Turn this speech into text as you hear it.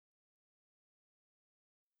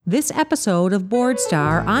This episode of Board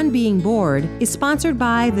Star on Being Bored is sponsored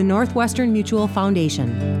by the Northwestern Mutual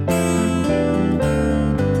Foundation.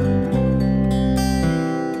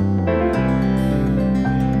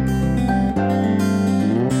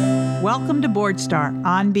 Welcome to Board Star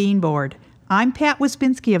on Being Bored. I'm Pat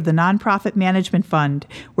Wispinski of the Nonprofit Management Fund.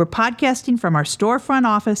 We're podcasting from our storefront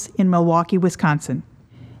office in Milwaukee, Wisconsin.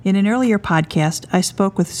 In an earlier podcast, I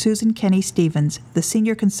spoke with Susan Kenny Stevens, the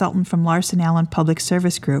senior consultant from Larson Allen Public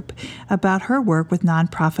Service Group, about her work with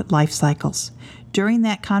nonprofit life cycles. During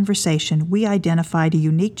that conversation, we identified a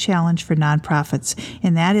unique challenge for nonprofits,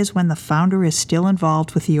 and that is when the founder is still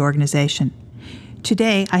involved with the organization.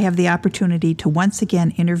 Today, I have the opportunity to once again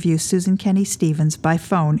interview Susan Kenny Stevens by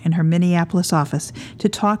phone in her Minneapolis office to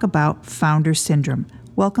talk about founder syndrome.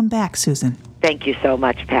 Welcome back, Susan. Thank you so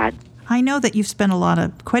much, Pat. I know that you've spent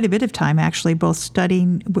quite a bit of time actually both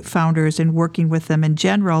studying with founders and working with them in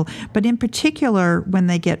general, but in particular when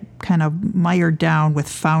they get kind of mired down with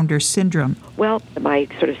founder syndrome. Well, my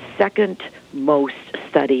sort of second most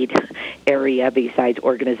studied area besides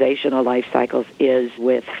organizational life cycles is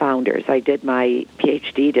with founders. I did my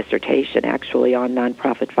PhD dissertation actually on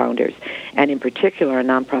nonprofit founders, and in particular on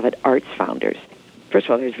nonprofit arts founders. First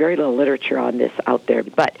of all, there's very little literature on this out there,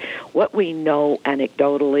 but what we know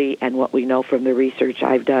anecdotally and what we know from the research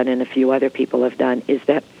I've done and a few other people have done is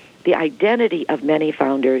that the identity of many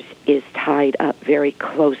founders is tied up very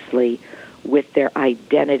closely with their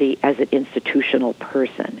identity as an institutional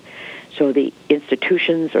person. So the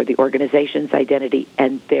institutions or the organization's identity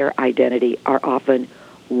and their identity are often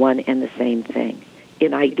one and the same thing.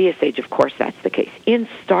 In idea stage, of course, that's the case. In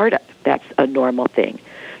startup, that's a normal thing.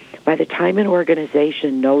 By the time an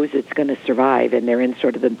organization knows it's going to survive and they're in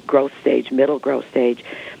sort of the growth stage, middle growth stage,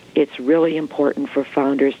 it's really important for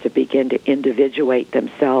founders to begin to individuate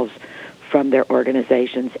themselves from their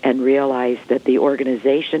organizations and realize that the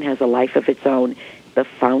organization has a life of its own. The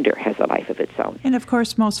founder has a life of its own. And of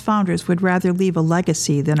course, most founders would rather leave a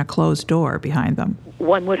legacy than a closed door behind them.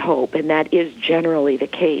 One would hope, and that is generally the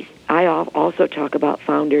case. I also talk about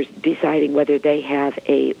founders deciding whether they have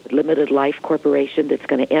a limited life corporation that's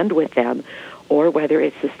going to end with them or whether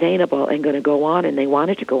it's sustainable and going to go on and they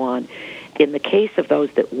want it to go on. In the case of those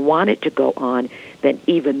that want it to go on, then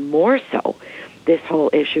even more so, this whole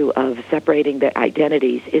issue of separating their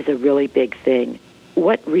identities is a really big thing.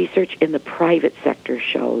 What research in the private sector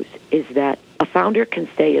shows is that a founder can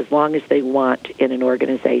stay as long as they want in an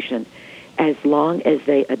organization, as long as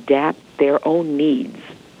they adapt their own needs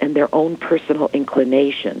and their own personal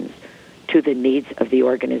inclinations to the needs of the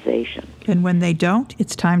organization. And when they don't,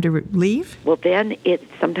 it's time to leave? Well, then it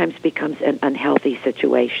sometimes becomes an unhealthy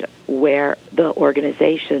situation where the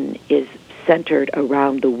organization is centered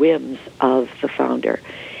around the whims of the founder.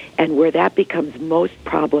 And where that becomes most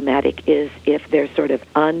problematic is if there's sort of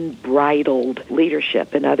unbridled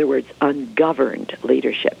leadership, in other words, ungoverned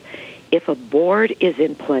leadership. If a board is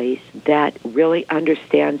in place that really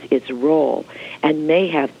understands its role and may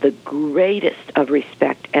have the greatest of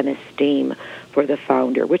respect and esteem for the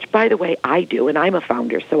founder, which, by the way, I do, and I'm a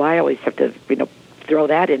founder, so I always have to, throw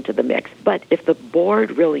that into the mix. But if the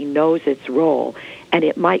board really knows its role, and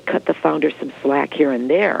it might cut the founder some slack here and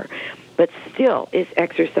there, but still is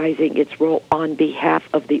exercising its role on behalf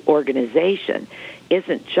of the organization,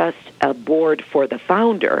 isn't just a board for the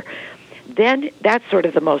founder, then that's sort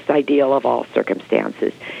of the most ideal of all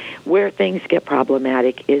circumstances. Where things get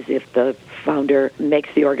problematic is if the founder makes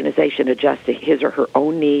the organization adjust to his or her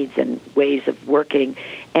own needs and ways of working,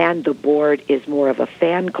 and the board is more of a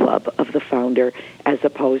fan club of the founder as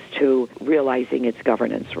opposed to realizing its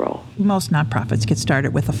governance role. Most nonprofits get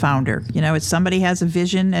started with a founder. It's somebody has a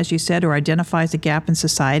vision, as you said, or identifies a gap in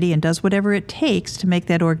society and does whatever it takes to make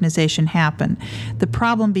that organization happen. The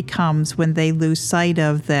problem becomes when they lose sight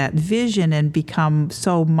of that vision and become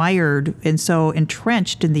so mired and so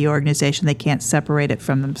entrenched in the organization they can't separate it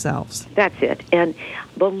from themselves. That's it. And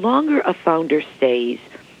the longer a founder stays,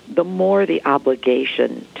 the more the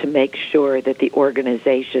obligation to make sure that the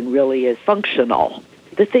organization really is functional.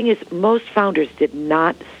 The thing is, most founders did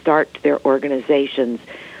not start their organizations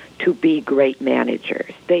to be great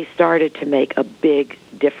managers. They started to make a big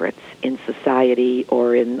difference in society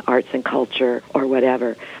or in arts and culture or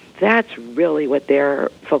whatever. That's really what they're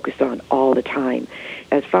focused on all the time.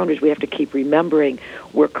 As founders, we have to keep remembering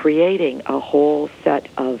we're creating a whole set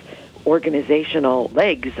of organizational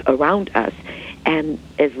legs around us. And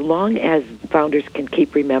as long as founders can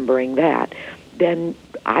keep remembering that, then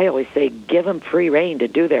I always say give them free rein to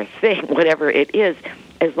do their thing, whatever it is,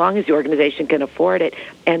 as long as the organization can afford it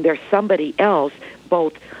and there's somebody else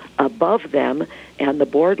both above them and the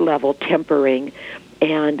board level tempering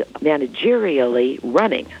and managerially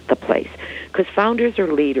running the place. Because founders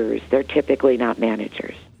are leaders, they're typically not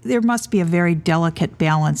managers. There must be a very delicate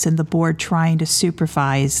balance in the board trying to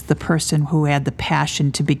supervise the person who had the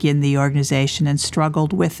passion to begin the organization and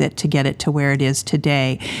struggled with it to get it to where it is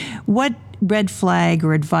today. What red flag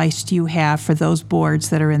or advice do you have for those boards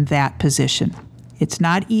that are in that position? It's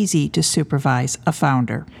not easy to supervise a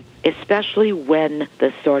founder. Especially when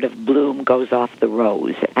the sort of bloom goes off the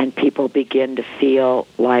rose and people begin to feel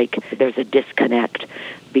like there's a disconnect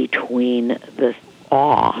between the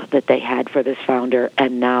awe that they had for this founder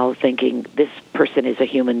and now thinking this person is a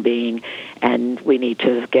human being and we need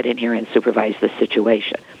to get in here and supervise the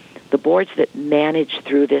situation. The boards that manage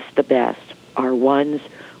through this the best are ones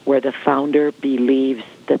where the founder believes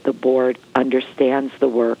that the board understands the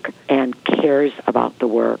work and cares about the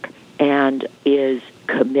work and is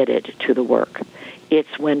committed to the work.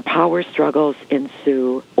 It's when power struggles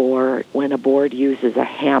ensue or when a board uses a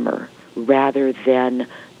hammer rather than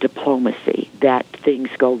diplomacy that things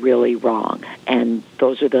go really wrong. And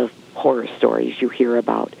those are the horror stories you hear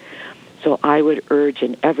about. So I would urge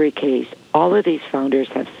in every case, all of these founders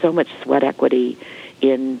have so much sweat equity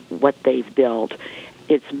in what they've built.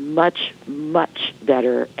 It's much, much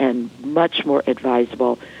better and much more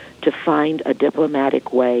advisable to find a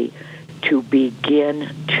diplomatic way to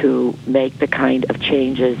begin to make the kind of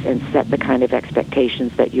changes and set the kind of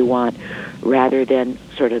expectations that you want rather than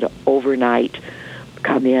sort of overnight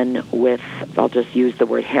come in with, I'll just use the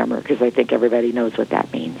word hammer because I think everybody knows what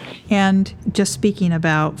that means. And just speaking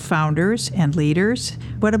about founders and leaders,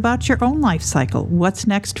 what about your own life cycle? What's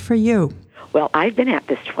next for you? Well, I've been at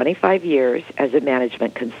this 25 years as a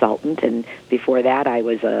management consultant, and before that I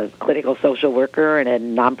was a clinical social worker and a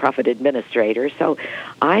nonprofit administrator. So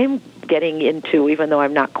I'm getting into, even though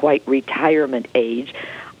I'm not quite retirement age,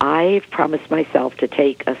 I've promised myself to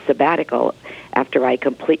take a sabbatical after I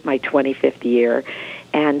complete my 25th year.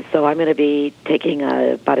 And so I'm going to be taking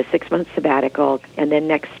about a 6-month sabbatical, and then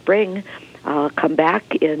next spring I'll come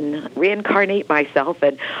back and reincarnate myself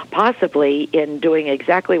and possibly in doing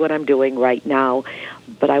exactly what I'm doing right now.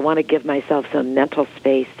 But I want to give myself some mental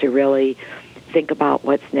space to really think about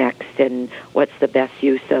what's next and what's the best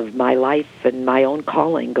use of my life and my own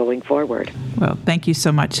calling going forward. Well, thank you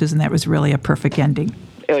so much, Susan. That was really a perfect ending.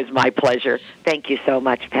 It was my pleasure. Thank you so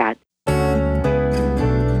much, Pat.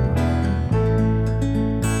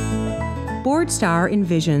 BoardStar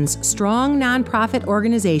envisions strong nonprofit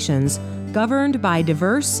organizations governed by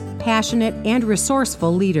diverse, passionate, and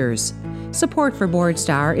resourceful leaders. Support for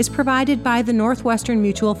BoardStar is provided by the Northwestern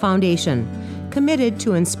Mutual Foundation, committed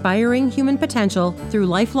to inspiring human potential through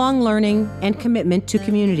lifelong learning and commitment to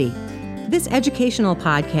community. This educational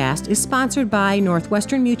podcast is sponsored by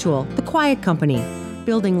Northwestern Mutual, the Quiet Company,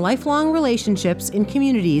 building lifelong relationships in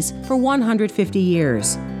communities for 150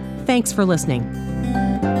 years. Thanks for listening.